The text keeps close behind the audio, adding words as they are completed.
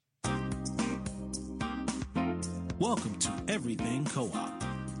Welcome to Everything Co-op,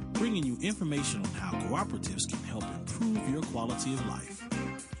 bringing you information on how cooperatives can help improve your quality of life.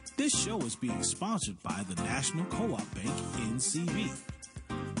 This show is being sponsored by the National Co-op Bank, NCB.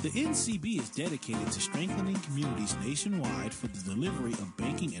 The NCB is dedicated to strengthening communities nationwide for the delivery of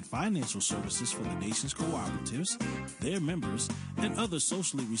banking and financial services for the nation's cooperatives, their members, and other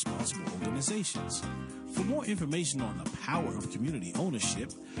socially responsible organizations. For more information on the power of community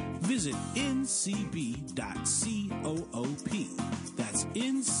ownership, visit ncb.coop. That's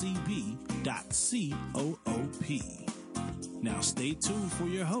ncb.coop. Now stay tuned for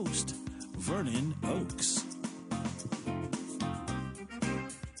your host, Vernon Oakes.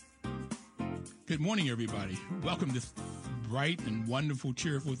 Good morning, everybody. Welcome this bright and wonderful,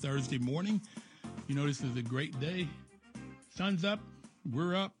 cheerful Thursday morning. You know, this is a great day. Sun's up,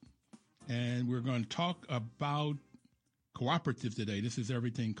 we're up, and we're going to talk about cooperatives today. This is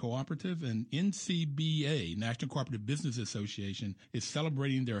Everything Cooperative, and NCBA, National Cooperative Business Association, is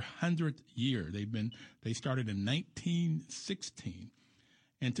celebrating their 100th year. They started in 1916.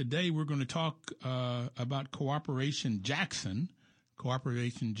 And today we're going to talk about Cooperation Jackson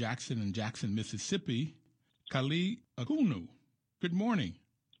in Jackson, Mississippi. Kali Akunu. Good morning.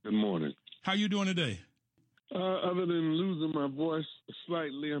 Good morning. How you doing today? Other than losing my voice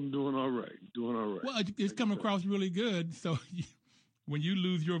slightly, I'm doing all right. Well, it's come across really good. So when you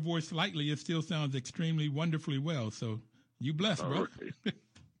lose your voice slightly, it still sounds extremely wonderfully well. So you blessed, bro. Right.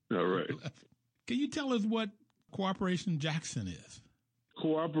 All right. Can you tell us what Cooperation Jackson is?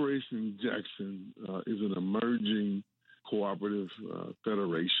 Cooperation Jackson is an emerging cooperative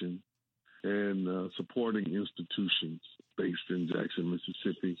federation and supporting institutions based in Jackson,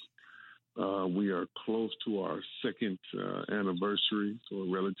 Mississippi. We are close to our second anniversary, so a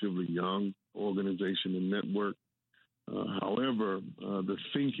relatively young organization and network. However, the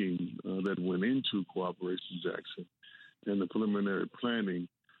thinking that went into Cooperation Jackson and the preliminary planning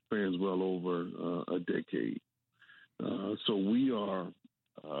spans well over a decade. So we are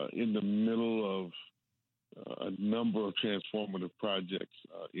in the middle of a number of transformative projects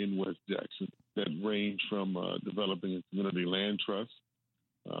in West Jackson that range from developing a community land trust,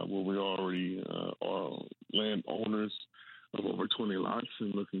 where we already are landowners of over 20 lots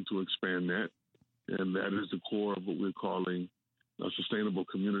and looking to expand that. And that is the core of what we're calling a Sustainable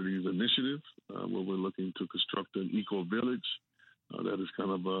Communities Initiative, where we're looking to construct an eco-village that is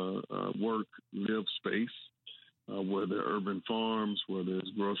kind of a work-live space where there are urban farms, where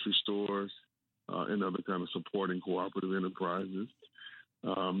there's grocery stores, and other kind of supporting cooperative enterprises.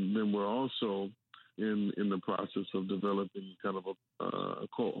 Then we're also in the process of developing kind of a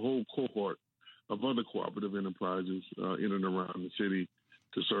whole cohort of other cooperative enterprises in and around the city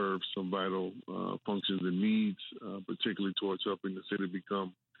to serve some vital functions and needs, particularly towards helping the city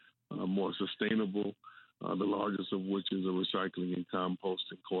become more sustainable, the largest of which is a recycling and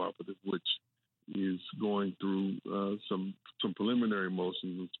composting cooperative, which is going through some preliminary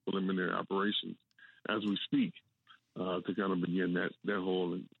motions and preliminary operations as we speak to kind of begin that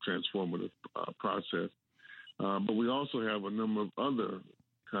whole transformative process. But we also have a number of other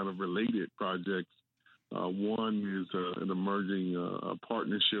kind of related projects. One is an emerging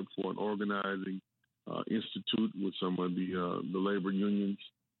partnership for an organizing institute with some of the labor unions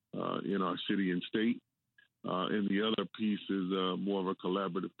in our city and state. And the other piece is more of a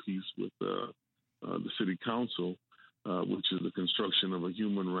collaborative piece with the city council, which is the construction of a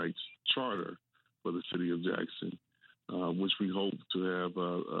human rights charter for the city of Jackson, which we hope to have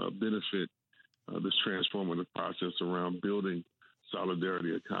benefit this transformative process around building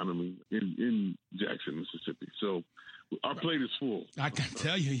solidarity economy in Jackson, Mississippi. So our plate is full. I can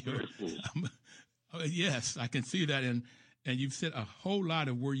tell you, yes, I can see that. And you've said a whole lot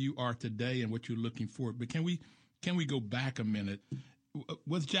of where you are today and what you're looking for. But can we go back a minute?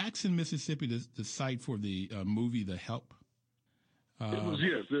 Was Jackson, Mississippi, the site for the movie The Help? It was,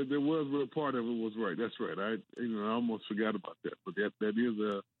 yes. There was a part of it was right. That's right. I almost forgot about that. But that is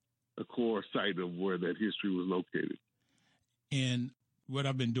a core site of where that history was located. And what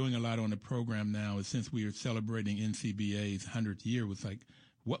I've been doing a lot on the program now is, since we are celebrating NCBA's 100th year, was like,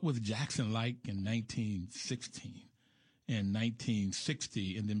 what was Jackson like in 1916 and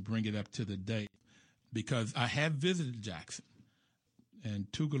 1960, and then bring it up to the date? Because I have visited Jackson,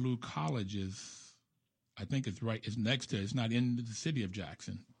 and Tougaloo College is, I think it's right, it's next to, it's not in the city of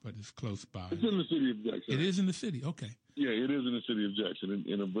Jackson, but it's close by. It's in the city of Jackson. It is in the city, okay. Yeah, it is in the city of Jackson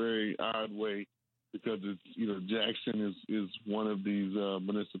in a very odd way, because it's, Jackson is one of these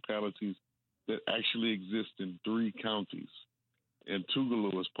municipalities that actually exist in 3 counties. And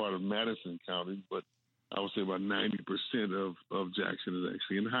Tougaloo is part of Madison County, but I would say about 90% of Jackson is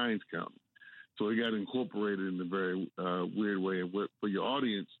actually in Hinds County. So it got incorporated in a very weird way. And for your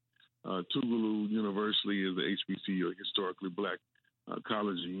audience, Tougaloo University is a HBCU, a historically black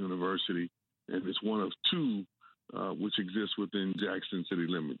college and university, and it's one of two which exists within Jackson city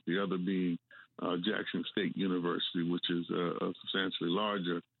limits, the other being Jackson State University, which is substantially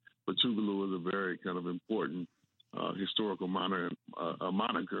larger. But Tougaloo is a very kind of important historical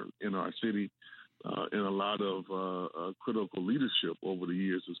moniker in our city, and a lot of critical leadership over the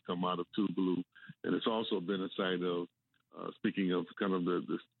years has come out of Tougaloo. And it's also been a site of, speaking of kind of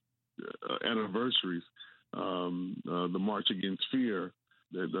the anniversaries, the March Against Fear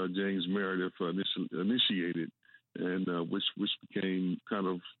that James Meredith initiated, and which became kind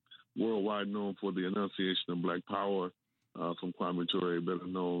of worldwide known for the enunciation of Black Power from Kwame Ture, better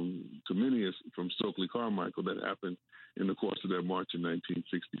known to many as from Stokely Carmichael, that happened in the course of that march in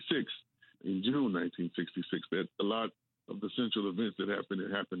 1966, in June 1966. That a lot of the central events that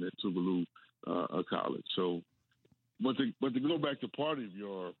happened at Tougaloo College. So, but to go back to part of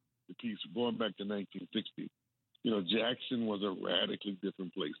the piece, going back to 1960, Jackson was a radically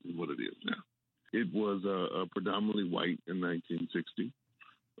different place than what it is now. It was predominantly white in 1960.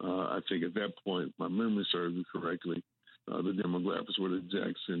 I think at that point, my memory serves me correctly, the demographics were that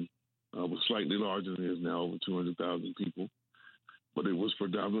Jackson was slightly larger than it is now, over 200,000 people. But it was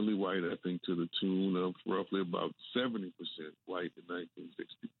predominantly white, I think, to the tune of roughly about 70% white in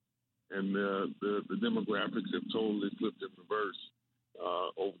 1960. And the demographics have totally flipped in reverse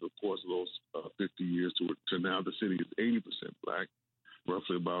over the course of those 50 years to now the city is 80% black,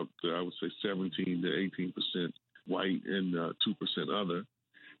 roughly about, I would say, 17 to 18% white and 2% other.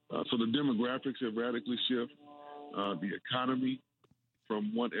 So the demographics have radically shifted. The economy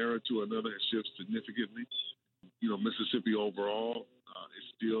from one era to another has shifted significantly. Mississippi overall is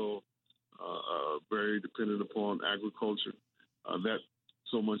still very dependent upon agriculture. That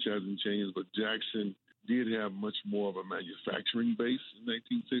so much hasn't changed, but Jackson did have much more of a manufacturing base in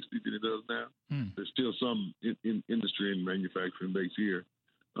 1960 than it does now. There's still some in industry and manufacturing base here,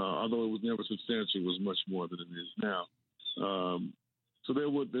 although it was never substantial. It was much more than it is now. So there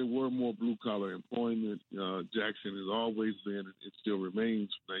were more blue collar employment. Jackson has always been, it still remains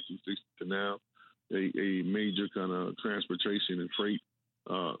from 1960 to now, a major kind of transportation and freight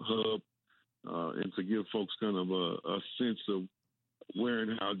hub, and to give folks kind of a sense of where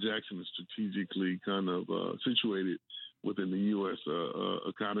and how Jackson is strategically kind of situated within the U.S.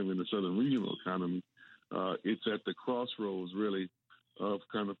 Economy and the Southern regional economy. It's at the crossroads, really, of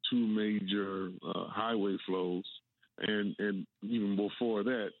kind of two major highway flows, and even before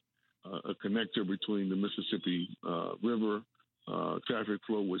that, a connector between the Mississippi River traffic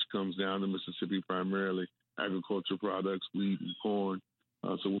flow, which comes down the Mississippi, primarily agricultural products, wheat and corn.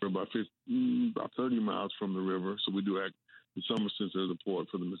 So we're about 30 miles from the river. So we do act, in some sense, as a port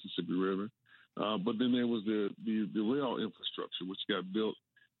for the Mississippi River. But then there was the rail infrastructure, which got built,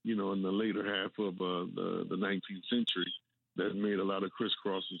 in the later half of the 19th century, that made a lot of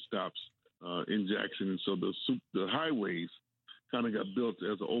crisscrossing stops in Jackson. And so the highways kind of got built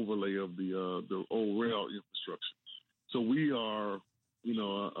as an overlay of the old rail infrastructure. So we are,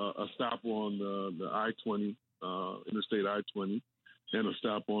 a stop on the I-20, Interstate I-20, and a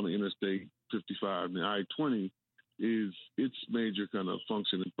stop on the Interstate 55. And the I-20 is its major kind of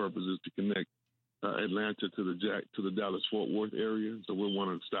function and purpose is to connect Atlanta to the Dallas-Fort Worth area. So we're one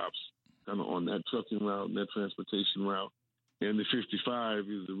of the stops kind of on that trucking route and that transportation route. And the 55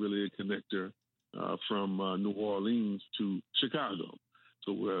 is really a connector from New Orleans to Chicago.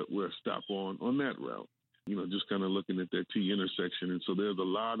 So we're a stop on that route, just kind of looking at that T intersection. And so there's a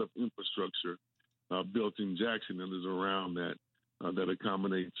lot of infrastructure built in Jackson that is around that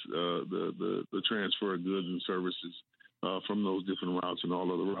accommodates the transfer of goods and services from those different routes and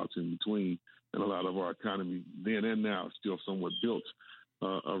all other routes in between. And a lot of our economy then and now is still somewhat built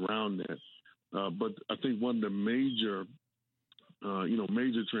around that. But I think one of the major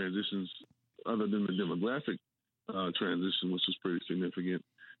transitions, other than the demographic transition, which was pretty significant,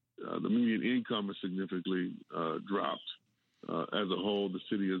 the median income has significantly dropped. As a whole, the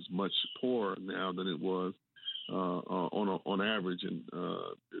city is much poorer now than it was on average, and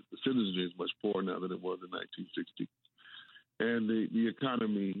the citizenry is much poorer now than it was in 1960. And the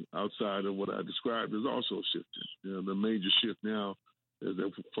economy outside of what I described is also shifting. The major shift now is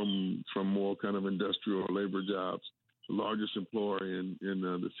that from more kind of industrial or labor jobs. The largest employer in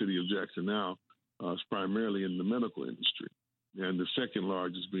the city of Jackson now is primarily in the medical industry, and the second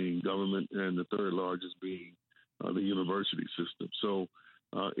largest being government, and the third largest being the university system. So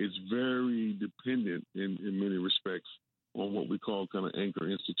it's very dependent in many respects on what we call kind of anchor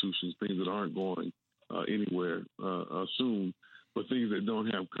institutions, things that aren't going anywhere soon. but things that don't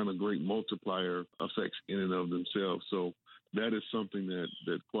have kind of great multiplier effects in and of themselves. So that is something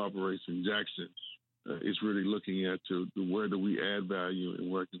that Cooperation Jackson is really looking at to where do we add value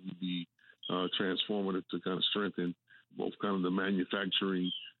and where can we be transformative to kind of strengthen both kind of the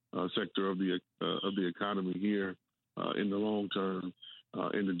manufacturing sector of the economy here in the long term,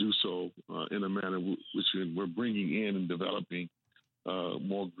 and to do so in a manner which we're bringing in and developing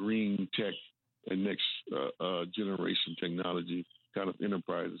more green tech and next generation technology kind of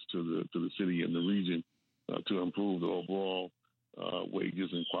enterprises to the city and the region to improve the overall wages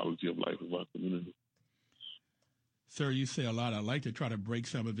and quality of life of our community. Sir, you say a lot. I'd like to try to break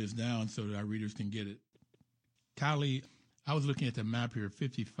some of this down so that our readers can get it. Kylie, I was looking at the map here.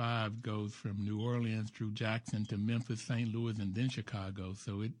 55 goes from New Orleans through Jackson to Memphis, St. Louis, and then Chicago.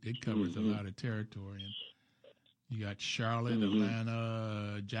 So it covers a lot of territory. And you got Charlotte,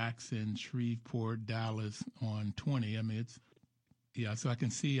 Atlanta, Jackson, Shreveport, Dallas on 20. I mean, so I can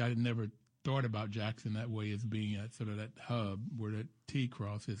see I never thought about Jackson that way as being sort of that hub where the T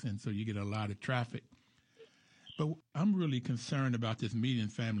crosses, and so you get a lot of traffic. But I'm really concerned about this median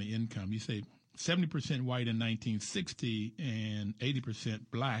family income. You say 70% white in 1960 and 80%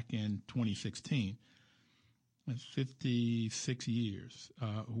 black in 2016. That's 56 years.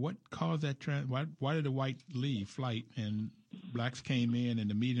 What caused that trend? Why did the white leave flight and blacks came in and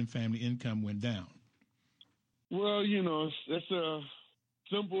the median family income went down? Well, that's a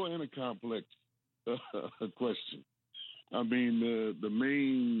simple and a complex question. I mean, the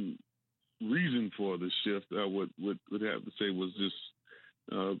main reason for the shift, I would have to say, was just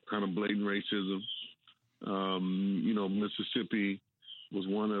kind of blatant racism. Mississippi was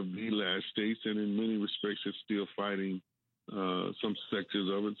one of the last states, and in many respects, it's still fighting. Some sectors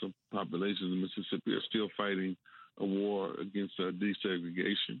of it, some populations in Mississippi are still fighting a war against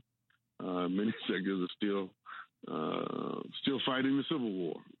desegregation. Many sectors are still fighting the Civil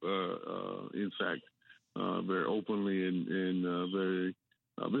War. In fact, very openly and very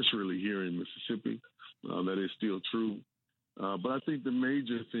viscerally here in Mississippi. That is still true. But I think the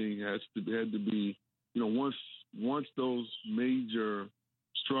major thing had to be, once those major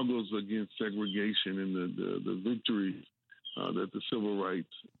struggles against segregation and the victories that the civil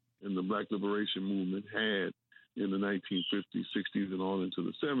rights and the Black liberation movement had in the 1950s, 60s, and on into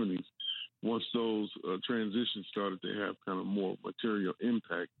the 70s, once those transitions started to have kind of more material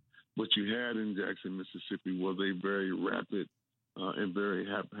impact, what you had in Jackson, Mississippi was a very rapid and very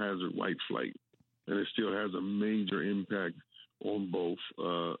haphazard white flight. And it still has a major impact on both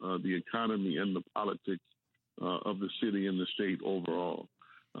the economy and the politics of the city and the state overall.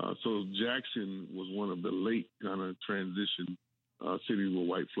 So Jackson was one of the late kind of transition cities where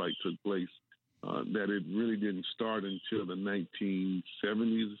white flight took place. That it really didn't start until the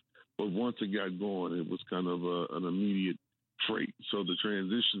 1970s, but once it got going, it was kind of an immediate freight. So the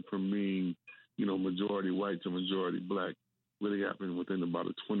transition from being, majority white to majority black really happened within about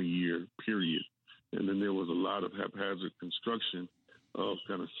a 20-year period. And then there was a lot of haphazard construction of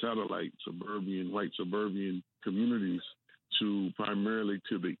kind of satellite white suburban communities primarily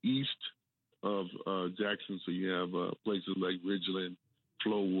to the east of Jackson. So you have places like Ridgeland,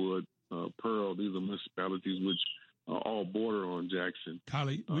 Flowood, Pearl. These are municipalities which all border on Jackson,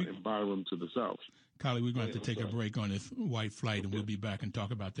 and Byram to the south. Kylie, we're going to have to take a break on this white flight, and we'll be back and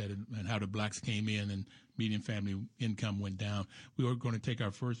talk about that and how the blacks came in and median family income went down. We are going to take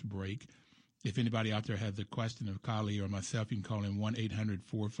our first break. If anybody out there has a question of Kylie or myself, you can call in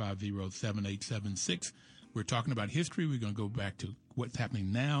 1-800-450-7876. We're talking about history. We're going to go back to what's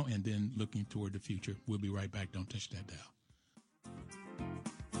happening now and then looking toward the future. We'll be right back. Don't touch that dial.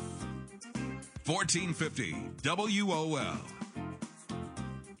 1450 WOL.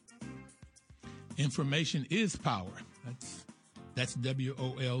 Information is power. That's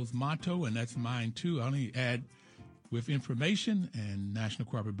WOL's motto, and that's mine too. I only add with information, and National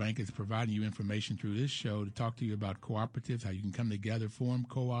Cooperative Bank is providing you information through this show to talk to you about cooperatives, how you can come together, form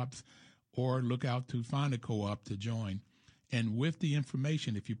co-ops, or look out to find a co-op to join. And with the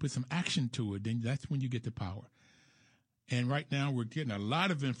information, if you put some action to it, then that's when you get the power. And right now we're getting a lot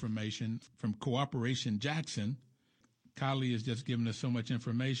of information from Cooperation Jackson. Kylie has just given us so much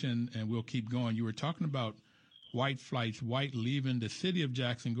information, and we'll keep going. You were talking about white flights, white leaving the city of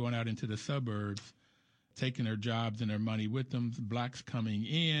Jackson, going out into the suburbs, taking their jobs and their money with them, blacks coming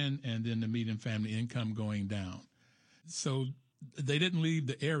in, and then the median family income going down. So they didn't leave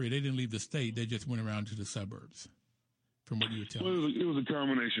the area. They didn't leave the state. They just went around to the suburbs, from what you were telling me. Well, it was a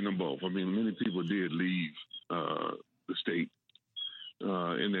combination of both. I mean, many people did leave the state,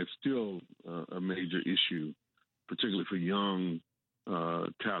 and that's still a major issue, particularly for young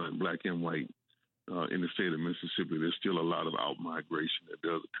talent, black and white, in the state of Mississippi. There's still a lot of out-migration that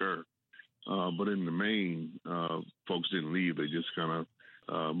does occur. But in the main, folks didn't leave. They just kind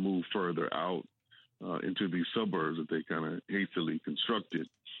of moved further out into these suburbs that they kind of hastily constructed.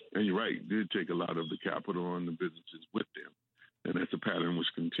 And you're right, it did take a lot of the capital and the businesses with them. And that's a pattern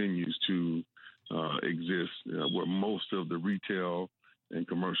which continues to exist, where most of the retail and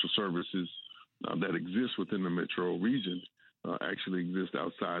commercial services that exist within the metro region actually exist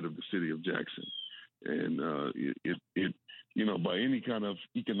outside of the city of Jackson. And it by any kind of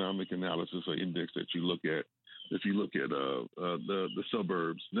economic analysis or index that you look at, if you look at the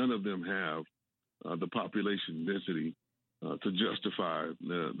suburbs, none of them have the population density to justify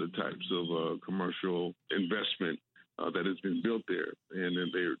the types of commercial investment that has been built there. And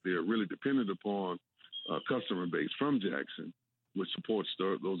then they're really dependent upon a customer base from Jackson, which supports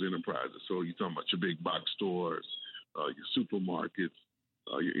those enterprises. So you're talking about your big box stores, your supermarkets,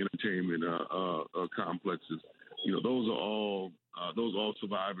 your entertainment complexes. Those all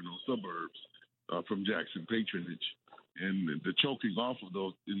survive in those suburbs from Jackson patronage, and the choking off of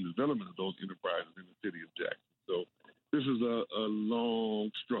those in the development of those enterprises in the city of Jackson. So this is a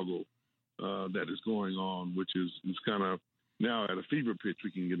long struggle that is going on, which is kind of now at a fever pitch.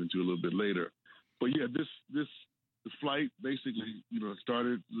 We can get into a little bit later, but yeah, the flight basically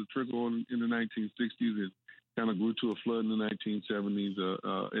started the trickle in the 1960s and kind of grew to a flood in the 1970s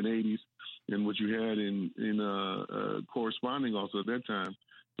and 80s. And what you had in corresponding also at that time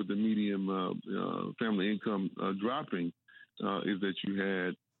with the medium family income dropping is that you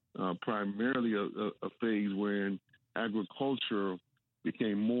had primarily a phase wherein agriculture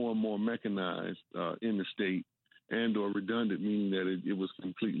became more and more mechanized in the state and or redundant, meaning that it was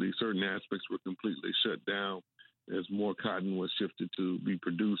certain aspects were completely shut down as more cotton was shifted to be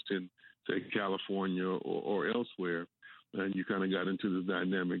produced in, say, California or elsewhere. And you kind of got into this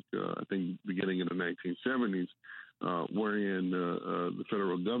dynamic, I think, beginning in the 1970s, wherein the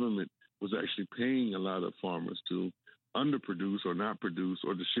federal government was actually paying a lot of farmers to underproduce or not produce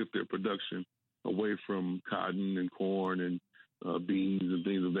or to shift their production away from cotton and corn and beans and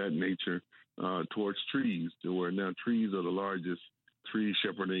things of that nature towards trees, to where now trees are the largest. Tree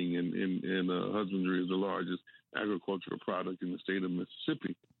shepherding and husbandry is the largest agricultural product in the state of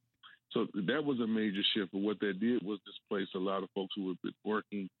Mississippi. So that was a major shift. But what that did was displace a lot of folks who had been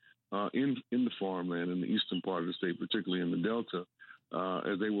working in the farmland in the eastern part of the state, particularly in the Delta,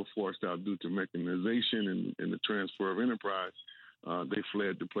 as they were forced out due to mechanization and the transfer of enterprise. They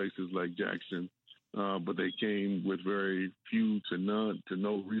fled to places like Jackson, but they came with very few to no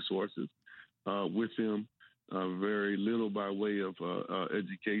resources with them. Very little by way of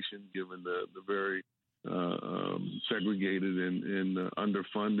education, given the very segregated and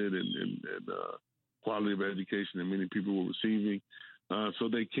underfunded and quality of education that many people were receiving. So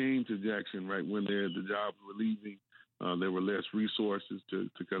they came to Jackson right when the jobs were leaving. There were less resources to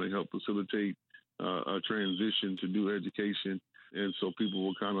kind of help facilitate a transition to do education. And so people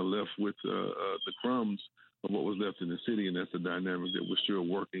were kind of left with the crumbs of what was left in the city, and that's a dynamic that we're still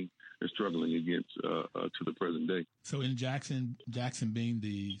working and struggling against to the present day. So in Jackson being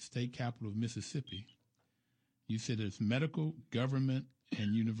the state capital of Mississippi, you said it's medical, government,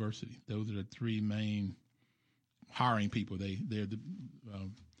 and university. Those are the three main hiring people. They're the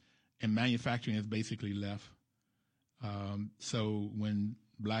and manufacturing has basically left. So when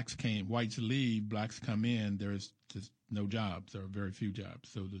whites leave, blacks come in, there's just no jobs or very few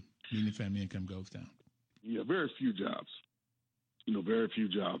jobs. So the median family income goes down. Yeah, very few jobs. Very few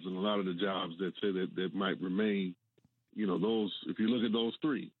jobs, and a lot of the jobs that say that might remain, those. If you look at those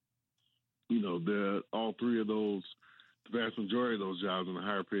three, all three of those, the vast majority of those jobs, and the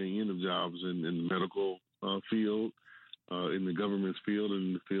higher paying end of jobs in the medical field, in the government's field, and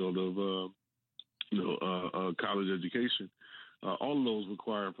in the field of college education, all of those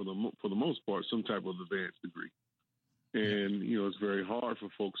require for the most part some type of advanced degree, and it's very hard for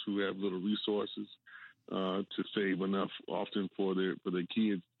folks who have little resources to save enough often for their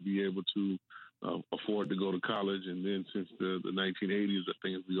kids to be able to afford to go to college. And then since the 1980s, I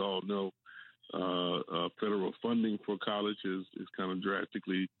think, as we all know, federal funding for college is kind of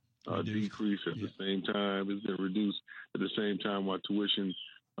drastically decreased at the same time. It's been reduced at the same time while tuition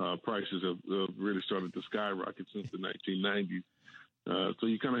prices have really started to skyrocket since the 1990s. So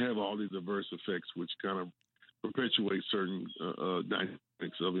you kind of have all these adverse effects which kind of perpetuate certain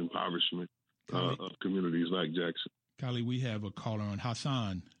dynamics of impoverishment of communities like Jackson. Kali, we have a caller on.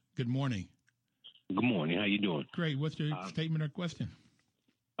 Hassan, good morning. Good morning. How you doing? Great. What's your statement or question?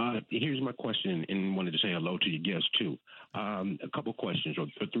 Here's my question, and wanted to say hello to your guests, too. A couple questions, or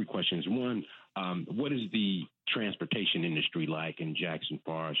three questions. One, what is the transportation industry like in Jackson, as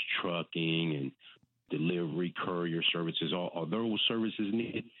far as trucking and delivery, courier services. Are those services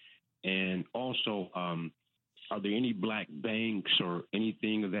needed? And also, are there any black banks or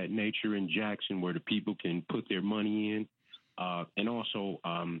anything of that nature in Jackson where the people can put their money in? And also,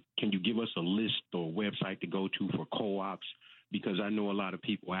 can you give us a list or website to go to for co-ops? Because I know a lot of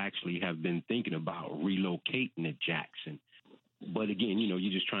people actually have been thinking about relocating to Jackson. But again,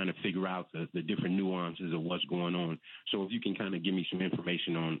 you're just trying to figure out the different nuances of what's going on. So if you can kind of give me some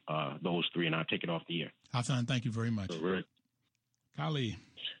information on those three, and I'll take it off the air. Hassan, thank you very much. All right. Kali.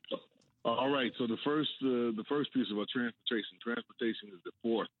 All right. So the first piece about transportation is the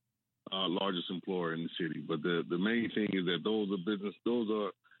fourth largest employer in the city. But the main thing is that those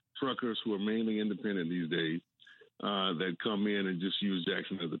are truckers who are mainly independent these days that come in and just use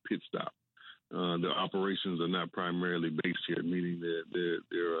Jackson as a pit stop. Their operations are not primarily based here, meaning their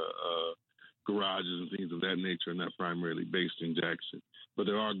garages and things of that nature are not primarily based in Jackson. But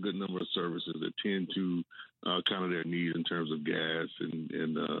there are a good number of services that tend to kind of their needs in terms of gas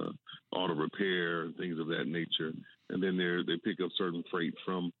and auto repair and things of that nature. And then they pick up certain freight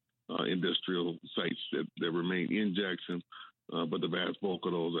from industrial sites that remain in Jackson. But the vast bulk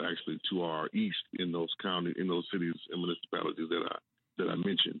of those are actually to our east in those cities and municipalities that I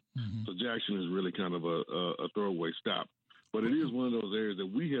mentioned. Mm-hmm. So Jackson is really kind of a throwaway stop. But it is one of those areas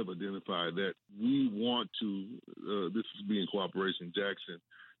that we have identified that we want to, this is being Cooperation Jackson,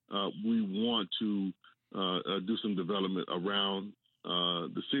 we want to do some development around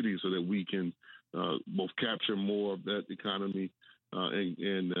the city so that we can both capture more of that economy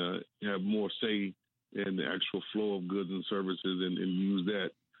and have more say in the actual flow of goods and services and use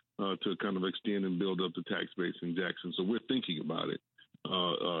that to kind of extend and build up the tax base in Jackson. So we're thinking about it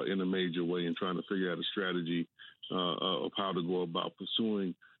in a major way and trying to figure out a strategy of how to go about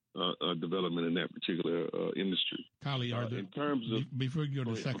pursuing development in that particular industry. Kali, in terms of before you go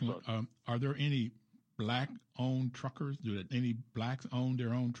to the second one, are there any black-owned truckers? Do any blacks own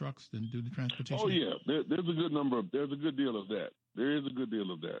their own trucks and do the transportation? Oh yeah, there's a good deal of that. There is a good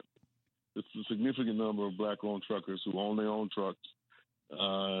deal of that. It's a significant number of black-owned truckers who own their own trucks.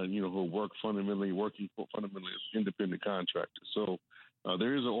 Who work fundamentally as independent contractors. So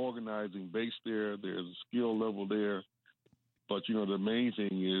there is an organizing base there. There's a skill level there. But, the main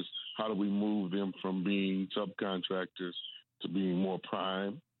thing is how do we move them from being subcontractors to being more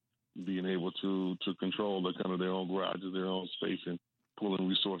prime, being able to control their own garages, their own space, and pulling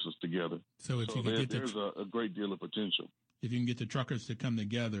resources together. So if you can there's a great deal of potential. If you can get the truckers to come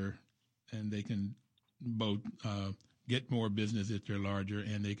together and they can both get more business if they're larger,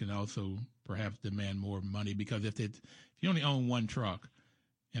 and they can also perhaps demand more money, because if you only own one truck,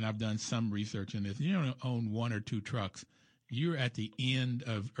 and I've done some research in this, you only own one or two trucks, you're at the end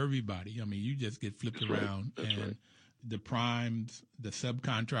of everybody. I mean, you just get flipped around, and the primes, the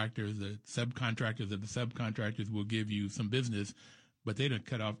subcontractors of the subcontractors will give you some business, but they don't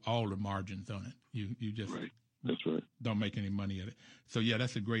cut off all the margins on it. You just don't make any money at it. So yeah,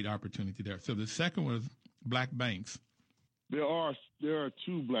 that's a great opportunity there. So the second one is black banks. There are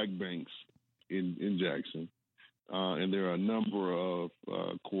two black banks in Jackson, and there are a number of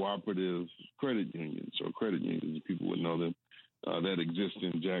cooperative credit unions, or credit unions, as people would know them, that exist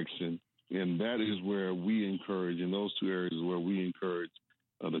in Jackson. And that is where we encourage, in those two areas where we encourage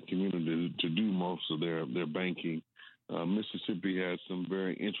the community to do most of their banking. Mississippi has some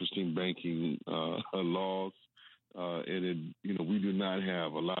very interesting banking laws, and we do not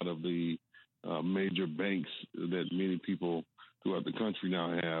have a lot of the major banks that many people throughout the country now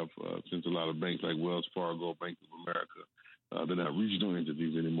have, since a lot of banks like Wells Fargo, Bank of America, they're not regional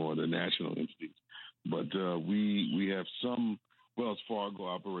entities anymore, they're national entities. But we have some Wells Fargo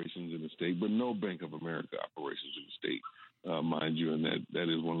operations in the state, but no Bank of America operations in the state, mind you, and that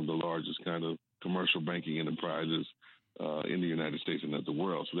is one of the largest kind of commercial banking enterprises in the United States and the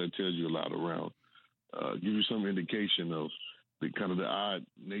world. So that tells you a lot around, give you some indication of the odd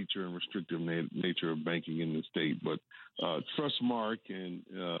nature and restrictive nature of banking in the state. But Trustmark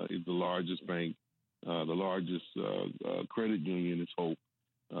is the largest bank. The largest credit union is Hope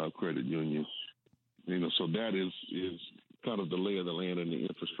Credit Union. So that is kind of the lay of the land and the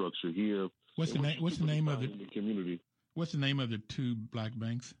infrastructure here. What's the name of the community? What's the name of the two black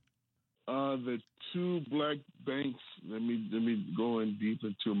banks? The two black banks. Let me go in deep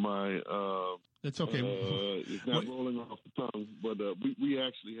into my. That's okay. It's not rolling off the tongue, but we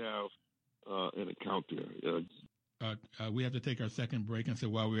actually have an account there. We have to take our second break, and so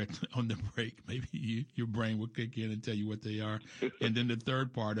while we're on the break, maybe your brain will kick in and tell you what they are. And then the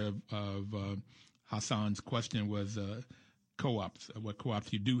third part of Hassan's question was co-ops, what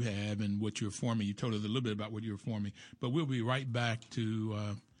co-ops you do have and what you're forming. You told us a little bit about what you're forming, but we'll be right back to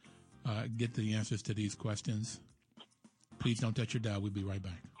get the answers to these questions. Please don't touch your dial. We'll be right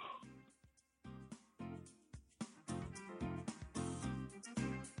back.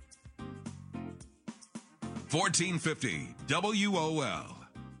 $14.50 WOL.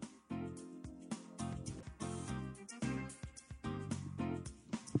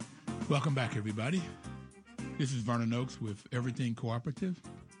 Welcome back, everybody. This is Vernon Oakes with Everything Cooperative.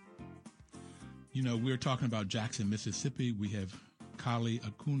 You know, we're talking about Jackson, Mississippi. We have Kali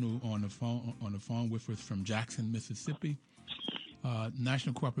Akunu on the phone with us from Jackson, Mississippi.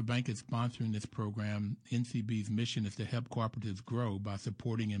 National Cooperative Bank is sponsoring this program. NCB's mission is to help cooperatives grow by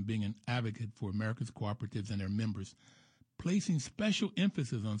supporting and being an advocate for America's cooperatives and their members, placing special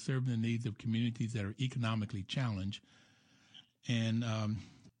emphasis on serving the needs of communities that are economically challenged. And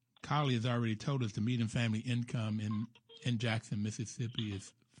Kali has already told us the median family income in Jackson, Mississippi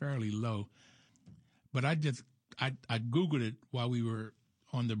is fairly low. But I Googled it while we were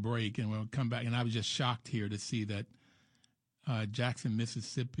on the break, and we'll come back, and I was just shocked here to see that Jackson,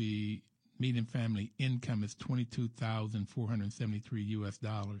 Mississippi median family income is $22,473 US,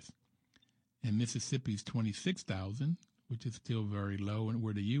 and Mississippi's $26,000, which is still very low, and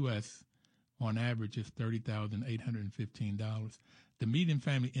where the U.S. on average is $30,815. The median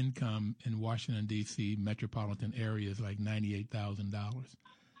family income in Washington, D.C. metropolitan area is like $98,000.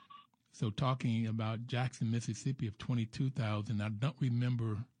 So talking about Jackson, Mississippi of $22,000, I don't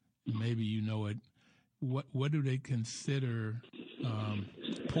remember, maybe you know it, what do they consider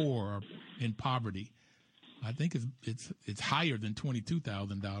poor or in poverty? I think it's higher than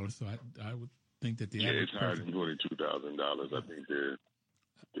 $22,000. So I would think that the average it's higher than $22,000. I think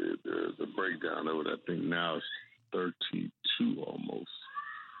the breakdown of it, I think now it's 32 almost.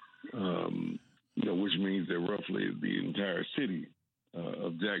 Which means that roughly the entire city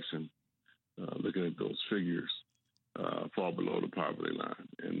of Jackson, looking at those figures, fall below the poverty line,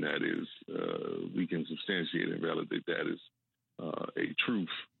 and that is we can substantiate and validate that as a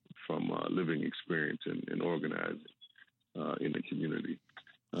truth from living experience and organizing in the community.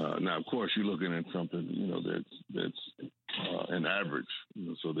 Now, of course, you're looking at something that's an average.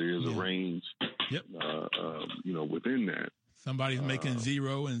 So there is a range. Yep. Within that. Somebody's making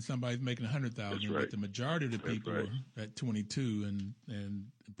zero and somebody's making 100,000, right. but the majority of the people are at 22,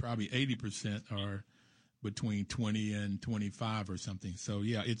 and probably 80% are between 20 and 25 or something. So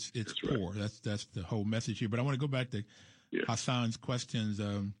yeah, it's poor. Right. That's the whole message here. But I want to go back to Hassan's questions.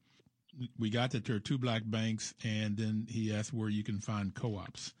 We got that there are two black banks, and then he asked where you can find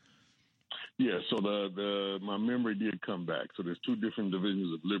co-ops. Yeah, so my memory did come back. So there's two different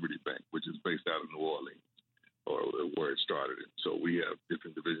divisions of Liberty Bank, which is based out of New Orleans, or where it started. So we have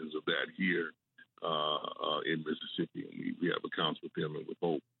different divisions of that here in Mississippi, and we have accounts with them and with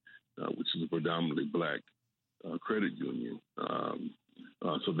Hope, which is a predominantly black credit union.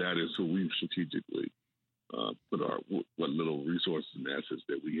 So that is who we've strategically put what little resources and assets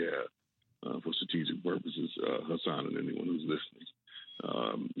that we have for strategic purposes, Hassan and anyone who's listening.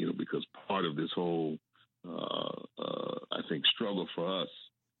 Because part of this whole, I think, struggle for us,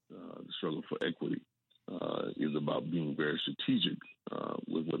 the struggle for equity, is about being very strategic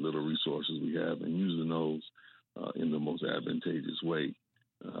with what little resources we have and using those in the most advantageous way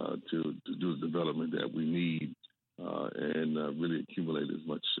to do the development that we need and really accumulate as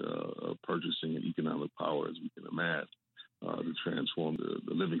much purchasing and economic power as we can amass to transform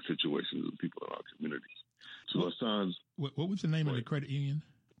the living situations of the people in our communities. So Hassan's... What was the name of the credit union?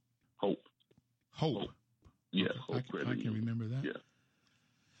 Hope. Yeah, okay. Hope Credit I can remember that. Yeah.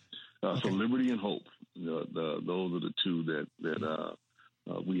 So Liberty and Hope, those are the two that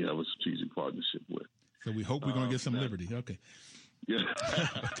we have a strategic partnership with. So we hope we're going to get some Liberty. Okay. Yeah.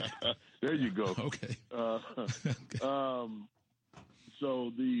 There you go. Okay.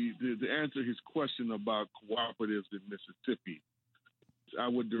 So to answer his question about cooperatives in Mississippi, I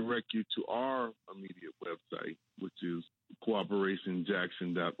would direct you to our immediate website, which is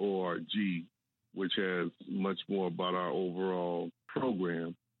cooperationjackson.org, which has much more about our overall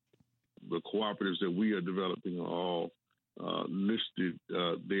program. The cooperatives that we are developing are all listed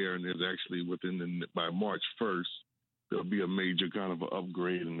there, and there's actually by March 1st, there'll be a major kind of an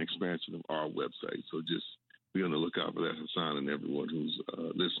upgrade and expansion of our website. So just be on the lookout for that, Hassan, and everyone who's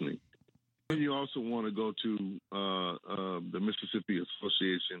listening. And you also want to go to the Mississippi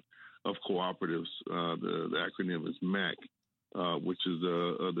Association of Cooperatives. The acronym is MAC, which is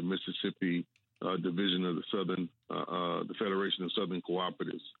the Mississippi division of the Federation of Southern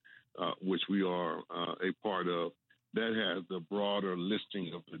Cooperatives, which we are a part of. That has the broader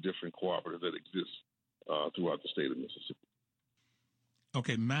listing of the different cooperatives that exist throughout the state of Mississippi.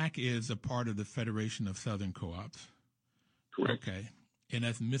 Okay, MAC is a part of the Federation of Southern Co-ops. Correct. Okay. And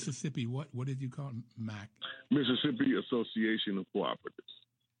that's Mississippi, what did you call it? MAC? Mississippi Association of Cooperatives.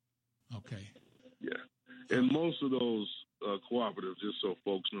 Okay. Yeah. And most of those cooperatives, just so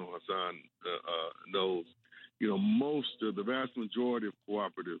folks know, Hassan knows, the vast majority of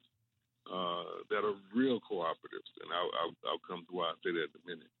cooperatives that are real cooperatives, and I'll come to why I say that in a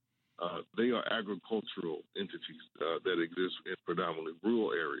minute, they are agricultural entities that exist in predominantly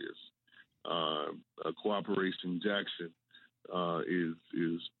rural areas. Cooperation Jackson is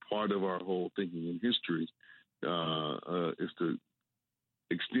part of our whole thinking and history, is to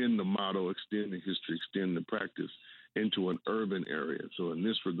extend the motto, extend the history, extend the practice into an urban area. So in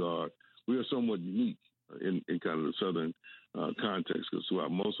this regard, we are somewhat unique in kind of the southern context, because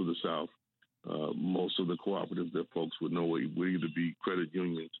throughout most of the South, most of the cooperatives that folks would know would either be credit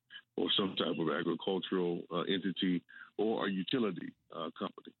unions or some type of agricultural entity or a utility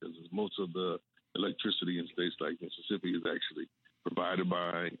company, because most of the electricity in states like Mississippi is actually provided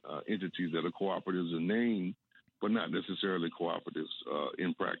by entities that are cooperatives in name, but not necessarily cooperatives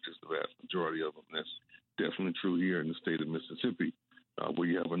in practice, the vast majority of them. That's definitely true here in the state of Mississippi, where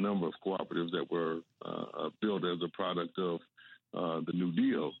you have a number of cooperatives that were built as a product of the New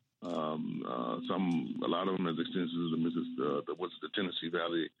Deal. A lot of them as extensions of the Tennessee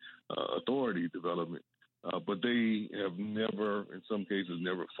Valley Authority development, but they have never, in some cases,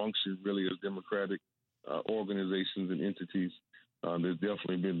 never functioned really as democratic organizations and entities. There's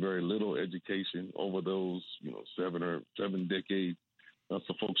definitely been very little education over those, 7 decades.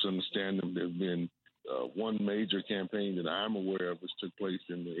 So folks understand them. There's been one major campaign that I'm aware of, which took place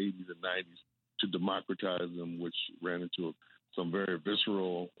in the 80s and 90s to democratize them, which ran into some very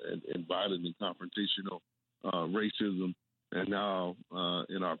visceral and violent and confrontational racism. And now,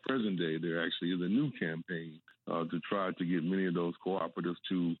 in our present day, there actually is a new campaign to try to get many of those cooperatives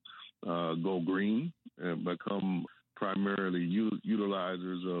to go green and become primarily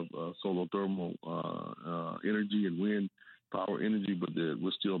utilizers of solar thermal energy and wind power energy, but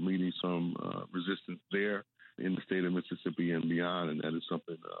we're still meeting some resistance there in the state of Mississippi and beyond, and that is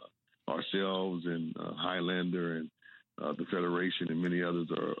something ourselves and Highlander and the Federation and many others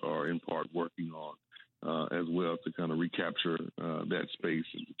are in part working on as well, to kind of recapture that space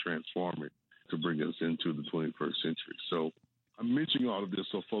and to transform it to bring us into the 21st century. So I'm mentioning all of this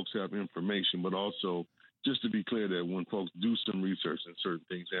so folks have information, but also just to be clear that when folks do some research and certain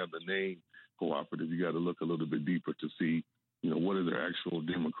things have the name cooperative, you got to look a little bit deeper to see, what is their actual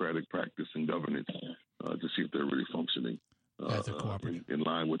democratic practice and governance to see if they're really functioning as a cooperative in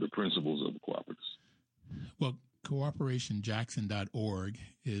line with the principles of the cooperatives. Well, cooperationjackson.org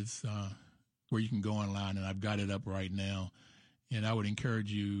is where you can go online, and I've got it up right now. And I would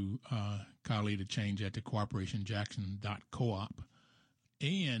encourage you, Kylie, to change that to cooperationjackson.coop.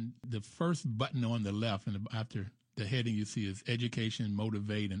 And the first button on the left, and after the heading you see is Education,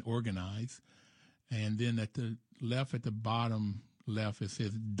 Motivate, and Organize. And then at the left, at the bottom left, it says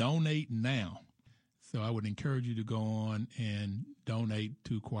Donate Now. So I would encourage you to go on and donate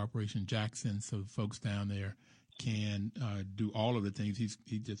to Cooperation Jackson so folks down there can do all of the things.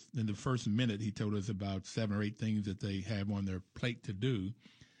 He just, in the first minute, he told us about 7 or 8 things that they have on their plate to do.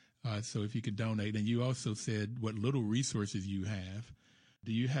 So if you could donate. And you also said what little resources you have.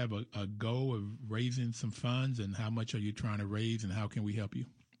 Do you have a goal of raising some funds, and how much are you trying to raise, and how can we help you?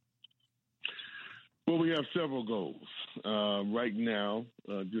 Well, we have several goals. Right now,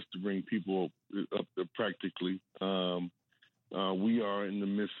 just to bring people up there practically, we are in the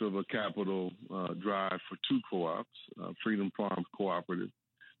midst of a capital drive for 2 co-ops, Freedom Farms Cooperative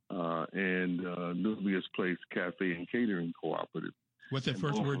and Nubius Place Cafe and Catering Cooperative. What's that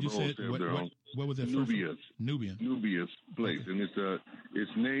first word you said? What was that Nubius. First? Nubian. Nubius Place. Okay. And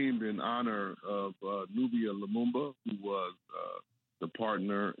it's named in honor of Nubia Lumumba, who was the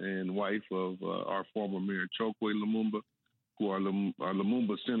partner and wife of our former mayor, Chokwe Lumumba, who our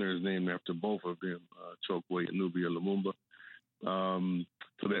Lumumba Center is named after both of them, Chokwe and Nubia Lumumba.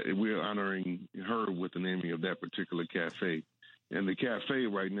 So that we're honoring her with the naming of that particular cafe. And the cafe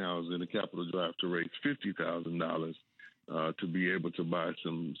right now is in the capital drive to raise $50,000 to be able to buy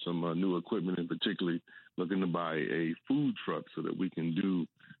some new equipment, and particularly looking to buy a food truck so that we can do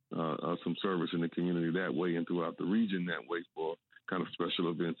some service in the community that way and throughout the region that way for kind of special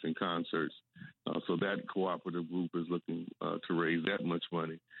events and concerts. So that cooperative group is looking to raise that much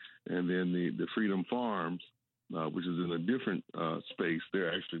money. And then the Freedom Farms, which is in a different space,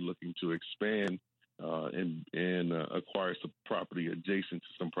 they're actually looking to expand and acquire some property adjacent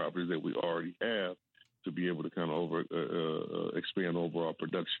to some properties that we already have to be able to kind of expand overall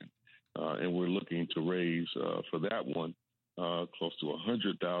production. And we're looking to raise for that one close to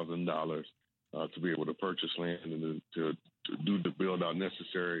 $100,000 to be able to purchase land and to do the build out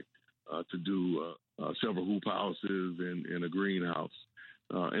necessary to do several hoop houses and a greenhouse.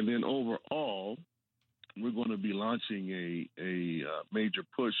 And then overall, we're going to be launching a major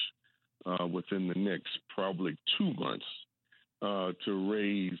push within the next probably 2 months to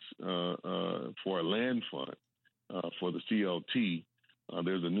raise for a land fund for the CLT.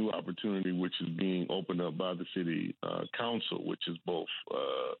 There's a new opportunity which is being opened up by the city council, which is both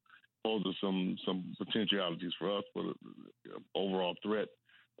poses some potentialities for us for the overall threat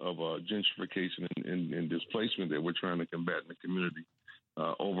of gentrification and displacement that we're trying to combat in the community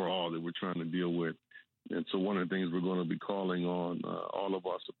overall that we're trying to deal with. And so one of the things we're going to be calling on all of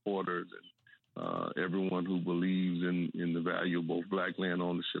our supporters and everyone who believes in the value of both Black land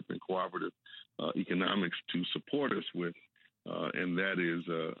ownership and cooperative economics to support us with. And that is,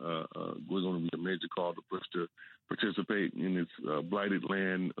 we're going to be a major call to push to participate in this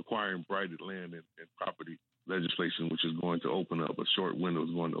acquiring blighted land and property legislation, which is going to open up, a short window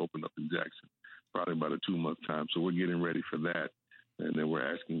is going to open up in Jackson, probably about a 2-month time. So we're getting ready for that. And then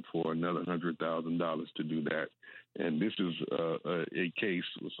we're asking for another $100,000 to do that. And this is a case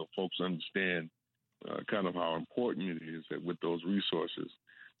so folks understand kind of how important it is that with those resources,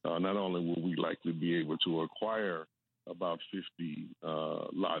 not only will we likely be able to acquire about 50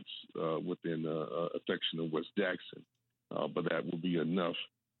 lots within a section of West Jackson, but that will be enough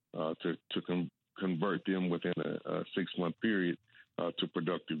to convert them within a 6-month period to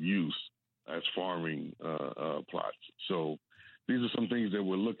productive use as farming plots. So these are some things that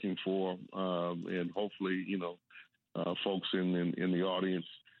we're looking for, and hopefully, folks in the audience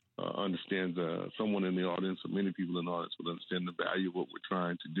understands. Someone in the audience, or many people in the audience, will understand the value of what we're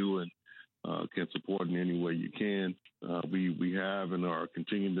trying to do and can support in any way you can. We have and are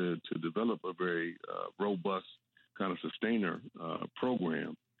continuing to develop a very robust kind of sustainer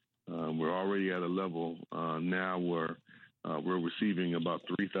program. We're already at a level now where we're receiving about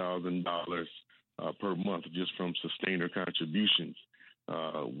 $3,000 per month just from sustainer contributions,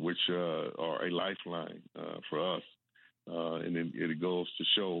 which are a lifeline for us. And it goes to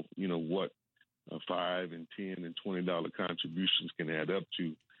show, what $5 and $10 and $20 contributions can add up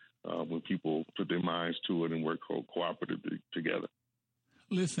to when people put their minds to it and work cooperatively together.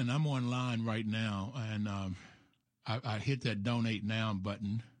 Listen, I'm online right now, and I hit that donate now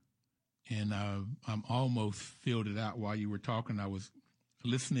button, and I'm almost filled it out while you were talking. I was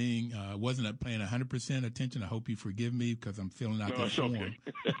listening. Wasn't paying 100% attention. I hope you forgive me because I'm filling out this form. Okay.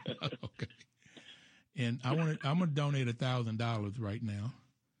 Okay. And I'm gonna donate $1,000 right now.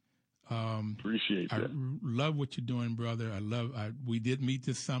 Appreciate that. I love what you're doing, brother. We did meet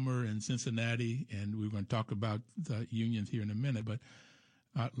this summer in Cincinnati, and we're going to talk about the unions here in a minute. But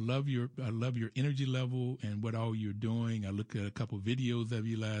I love your energy level and what all you're doing. I looked at a couple of videos of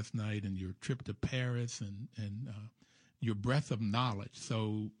you last night, and your trip to Paris, and your breadth of knowledge.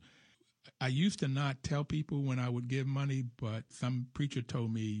 So I used to not tell people when I would give money, but some preacher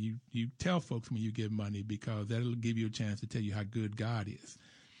told me you tell folks when you give money because that'll give you a chance to tell you how good God is.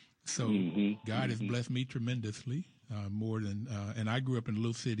 So God has blessed me tremendously, more than, and I grew up in a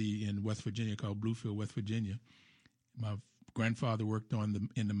little city in West Virginia called Bluefield, West Virginia. My grandfather worked in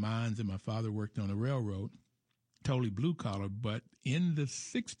the mines, and my father worked on the railroad, totally blue collar. But in the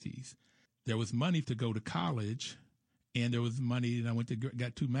 60s, there was money to go to college, and there was money, and I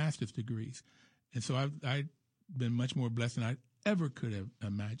got 2 master's degrees. And so I've been much more blessed than I ever could have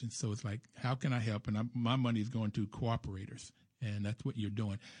imagined. So it's like, how can I help? And my money is going to cooperators. And that's what you're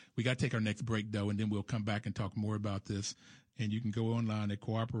doing. We got to take our next break, though, and then we'll come back and talk more about this. And you can go online at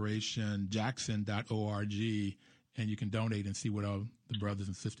cooperationjackson.org, and you can donate and see what all the brothers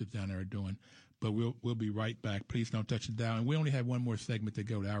and sisters down there are doing. But we'll be right back. Please don't touch it down. And we only have one more segment to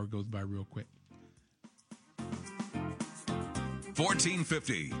go. The hour goes by real quick.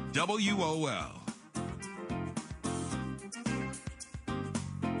 1450 WOL.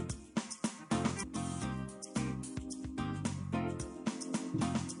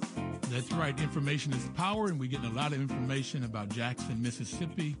 That's right. Information is power, and we're getting a lot of information about Jackson,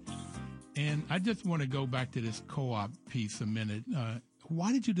 Mississippi. And I just want to go back to this co-op piece a minute.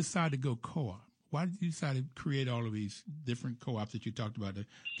 Why did you decide to go co-op? Why did you decide to create all of these different co-ops that you talked about? The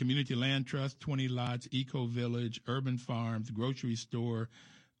Community Land Trust, 20 Lots, Eco Village, Urban Farms, Grocery Store,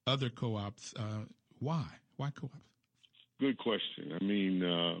 other co-ops. Why? Why co-ops? Good question. I mean,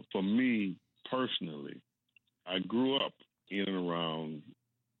 for me personally, I grew up in and around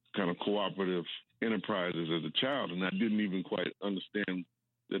kind of cooperative enterprises as a child, and I didn't even quite understand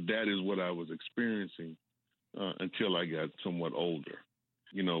that is what I was experiencing until I got somewhat older.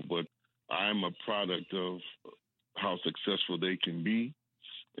 But I'm a product of how successful they can be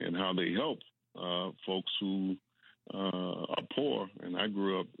and how they help folks who are poor, and I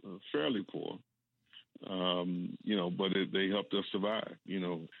grew up fairly poor. But they helped us survive.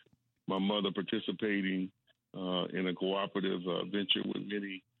 My mother participating in a cooperative venture with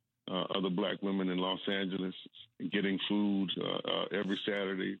many other black women in Los Angeles, getting food every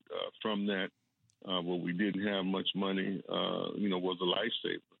Saturday from that. Where we didn't have much money, was a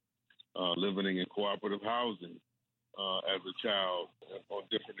lifesaver. Living in cooperative housing as a child on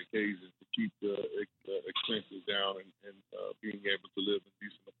different occasions to keep the expenses down and being able to live in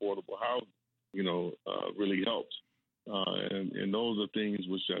decent, affordable housing, really helped. And those are things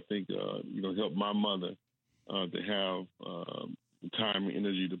which I think, helped my mother to have time and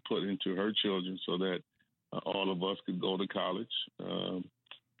energy to put into her children so that all of us could go to college and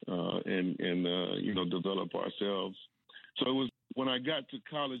develop ourselves. So it was when I got to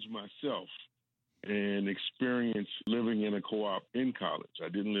college myself and experienced living in a co-op in college. I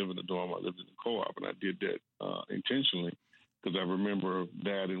didn't live in a dorm. I lived in a co-op, and I did that intentionally because I remember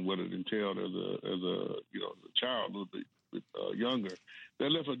that and what it entailed as a child, a little bit younger.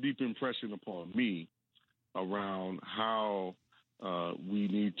 That left a deep impression upon me around how we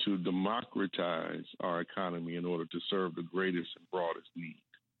need to democratize our economy in order to serve the greatest and broadest need.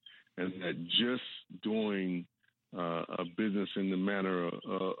 And that just doing a business in the manner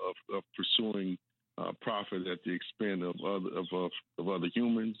of pursuing profit at the expense of other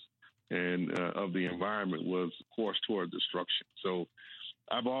humans and of the environment was a course toward destruction. So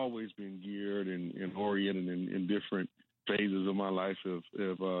I've always been geared and oriented in different phases of my life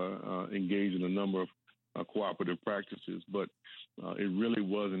of engaged in a number of cooperative practices, but it really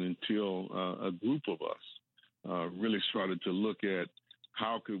wasn't until a group of us really started to look at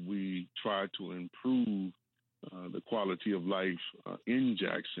how could we try to improve the quality of life in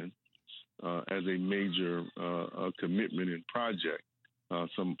Jackson as a major commitment and project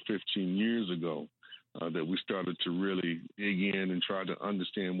some 15 years ago that we started to really dig in and try to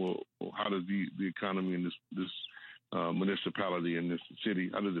understand, well, how does the economy in this municipality in this city,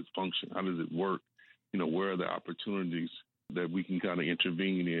 how does it function? How does it work? Where are the opportunities that we can kind of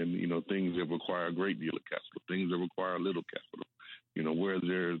intervene in, things that require a great deal of capital, things that require little capital, where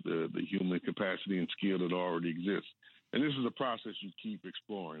there's the human capacity and skill that already exists. And this is a process you keep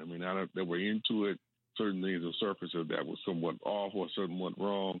exploring. I mean, now that we're into it, certain things have surfaced that was somewhat off or somewhat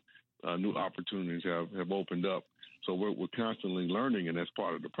wrong. New opportunities have opened up. So we're constantly learning, and that's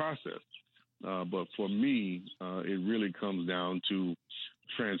part of the process. But for me, it really comes down to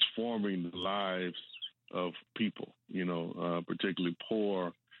transforming the lives of people, particularly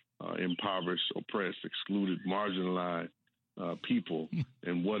poor, impoverished, oppressed, excluded, marginalized people,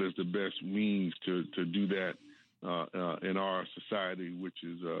 and what is the best means to do that in our society, which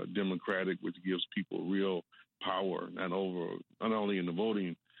is democratic, which gives people real power, not only in the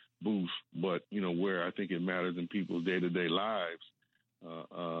voting booth, but where I think it matters in people's day-to-day lives.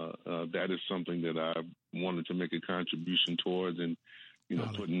 That is something that I wanted to make a contribution towards, and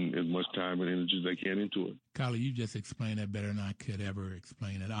putting as much time and energy as I can into it. Kylie, you just explained that better than I could ever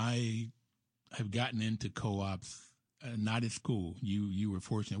explain it. I have gotten into co-ops, not at school. You were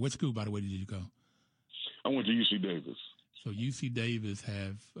fortunate. What school, by the way, did you go? I went to UC Davis. So UC Davis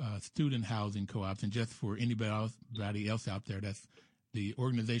have student housing co-ops, and just for anybody else out there, that's the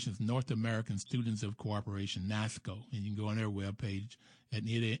organization's North American Students of Cooperation, NASCO, and you can go on their webpage at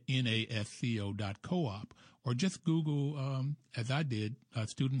nasco.coop, or just Google, as I did,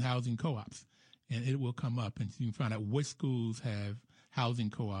 student housing co-ops, and it will come up, and you can find out which schools have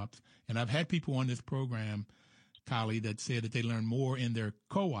housing co-ops. And I've had people on this program, Kylie, that said that they learned more in their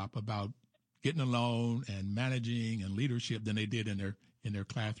co-op about getting a loan and managing and leadership than they did in their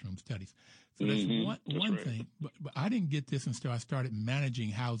classroom studies. So that's one thing. But I didn't get this until I started managing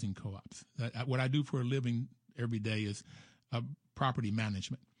housing co-ops. What I do for a living every day is property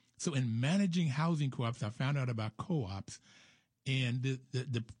management. So in managing housing co-ops, I found out about co-ops, and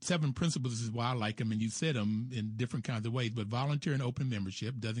the 7 principles is why I like them, and you said them in different kinds of ways. But volunteer and open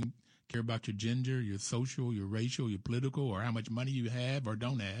membership doesn't care about your gender, your social, your racial, your political, or how much money you have or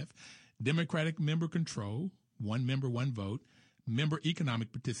don't have. Democratic member control, one member, one vote. Member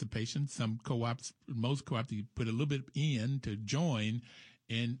economic participation. Some co-ops, most co-ops, you put a little bit in to join,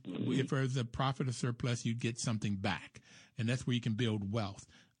 and if there's a profit or surplus, you get something back. And that's where you can build wealth.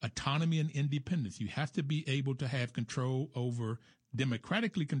 Autonomy and independence. You have to be able to have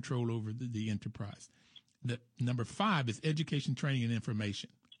democratically control over the enterprise. Number 5 is education, training, and information.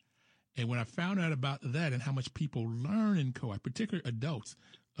 And when I found out about that and how much people learn in co-op, particularly adults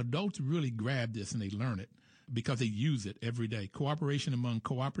really grab this and they learn it because they use it every day. Cooperation among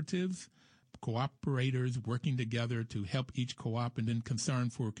cooperatives, cooperators working together to help each co-op, and then concern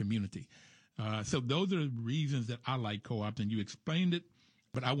for community. So those are the reasons that I like co-ops, and you explained it,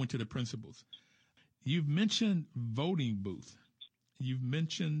 but I went to the principles. You've mentioned voting booth. You've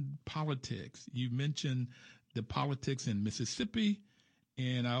mentioned politics. You've mentioned the politics in Mississippi.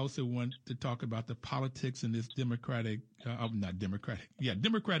 And I also want to talk about the politics in this Democratic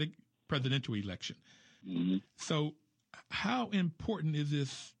presidential election. Mm-hmm. So how important is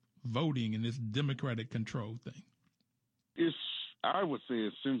this voting and this Democratic control thing? I would say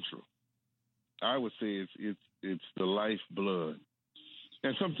it's central. I would say it's the lifeblood.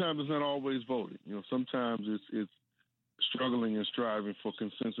 And sometimes it's not always voting. Sometimes it's struggling and striving for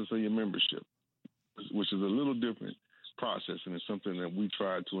consensus of your membership, which is a little different process, and it's something that we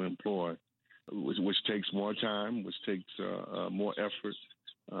try to employ, which takes more time, which takes more effort.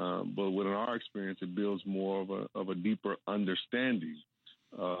 But within our experience, it builds more of a deeper understanding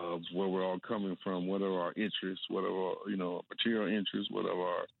of where we're all coming from, what are our interests, what are our material interests, what are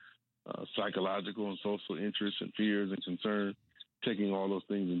our psychological and social interests and fears and concerns, taking all those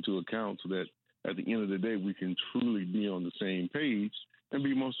things into account so that at the end of the day, we can truly be on the same page and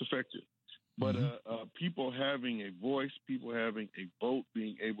be most effective. But people having a voice, people having a vote,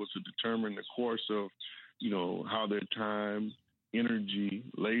 being able to determine the course of, how their time, energy,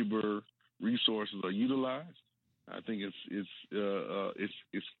 labor, resources are utilized, I think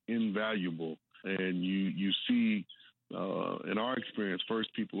it's invaluable. And you see, in our experience,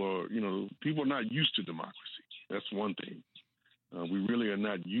 first people are not used to democracy. That's one thing. We really are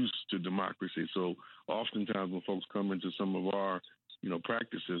not used to democracy. So oftentimes when folks come into some of our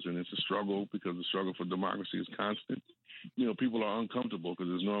practices, and it's a struggle because the struggle for democracy is constant. People are uncomfortable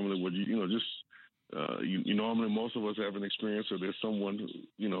because it's normally what normally most of us have an experience, or there's someone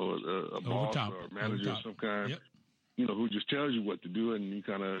a boss or a manager of some kind, yep. Who just tells you what to do, and you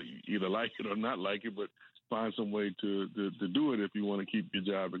kind of either like it or not like it, but find some way to do it if you want to keep your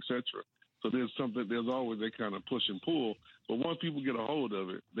job, etc. So there's always that kind of push and pull. But once people get a hold of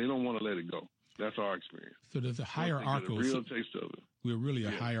it, they don't want to let it go. That's our experience. So there's a hierarchical. Real taste of it. We're really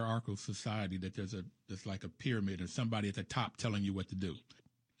a hierarchical society that there's like a pyramid and somebody at the top telling you what to do.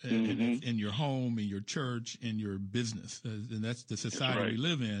 And it's in your home, in your church, in your business. And that's the society we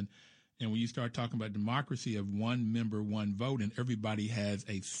live in. And when you start talking about democracy of one member, one vote, and everybody has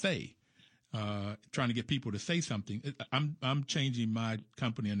a say, trying to get people to say something. I'm changing my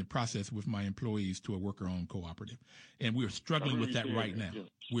company in the process with my employees to a worker-owned cooperative, and we're struggling with that right now. Yeah.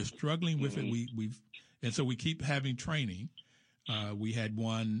 We're struggling with it. And so we keep having training. We had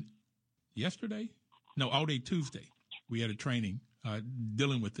one all day Tuesday. We had a training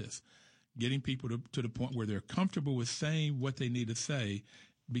dealing with this, getting people to the point where they're comfortable with saying what they need to say,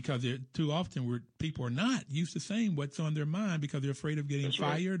 because too often people are not used to saying what's on their mind because they're afraid of getting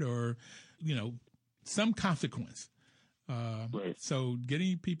fired or, some consequence. Right. So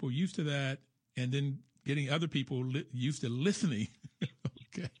getting people used to that, and then getting other people used to listening.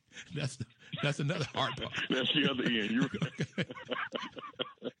 Okay, that's another hard part. That's the other end. You're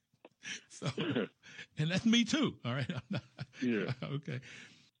right. So, and that's me too. All right. Yeah. Okay.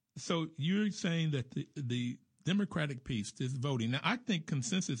 So you're saying that the Democratic piece, this voting. Now, I think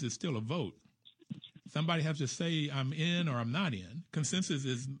consensus is still a vote. Somebody has to say I'm in or I'm not in. Consensus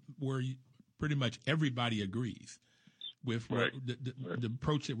is where pretty much everybody agrees with the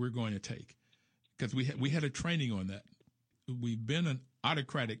approach that we're going to take. Because we had a training on that. We've been an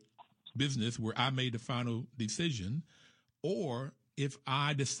autocratic business where I made the final decision, or if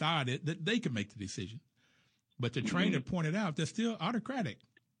I decided that they could make the decision. But the trainer pointed out they're still autocratic,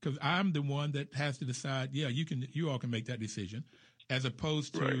 because I'm the one that has to decide, you all can make that decision, as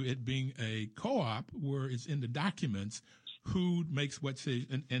opposed to it being a co-op where it's in the documents who makes what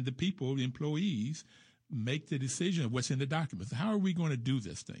decision, and the people, the employees, make the decision of what's in the documents. How are we going to do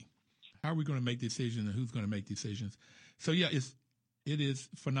this thing? How are we going to make decisions, and who's going to make decisions? So, it is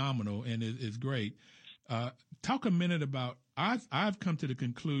phenomenal, and it is great. Talk a minute about, I've come to the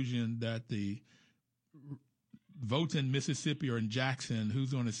conclusion that the votes in Mississippi or in Jackson,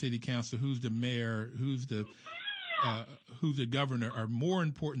 who's on the city council, who's the mayor, who's the governor, are more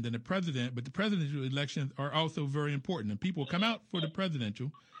important than the president. But the presidential elections are also very important, and people come out for the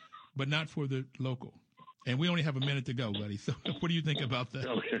presidential, but not for the local. And we only have a minute to go, buddy. So what do you think about that?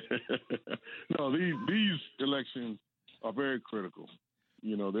 Okay. No, these elections are very critical.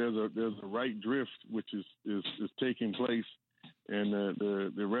 There's a right drift which is taking place, and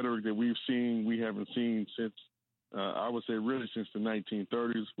the rhetoric that we haven't seen since I would say really since the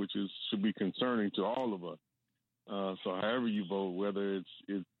 1930s, which should be concerning to all of us. So however you vote, whether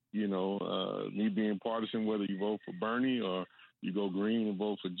it's me being partisan, whether you vote for Bernie or you go green and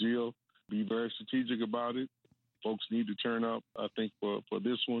vote for Jill, be very strategic about it. Folks need to turn up, I think, for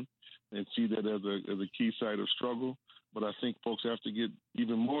this one. and see that as a key site of struggle. But I think folks have to get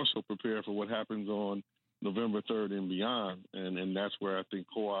even more so prepared for what happens on November 3rd and beyond. And that's where I think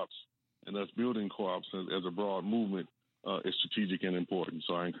co-ops and us building co-ops as a broad movement is strategic and important.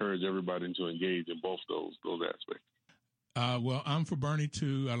 So I encourage everybody to engage in both those aspects. Well, I'm for Bernie,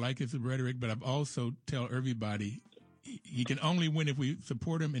 too. I like his rhetoric, but I've also tell everybody he can only win if we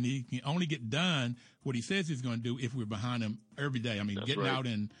support him, and he can only get done what he says he's going to do if we're behind him every day. I mean, That's getting right. out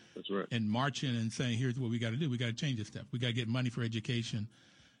and marching and saying, here's what we got to do. We got to change this stuff. We got to get money for education.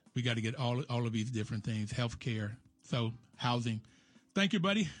 We got to get all of these different things, health care, so housing. Thank you,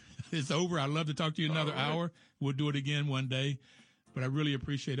 buddy. It's over. I'd love to talk to you another hour. We'll do it again one day. But I really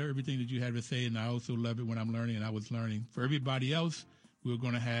appreciate everything that you had to say, and I also love it when I'm learning, and I was learning. For everybody else, we're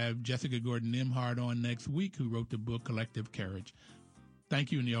going to have Jessica Gordon-Nimhard on next week, who wrote the book Collective Courage.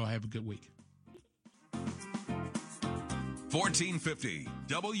 Thank you, and y'all have a good week. 1450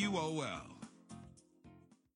 WOL.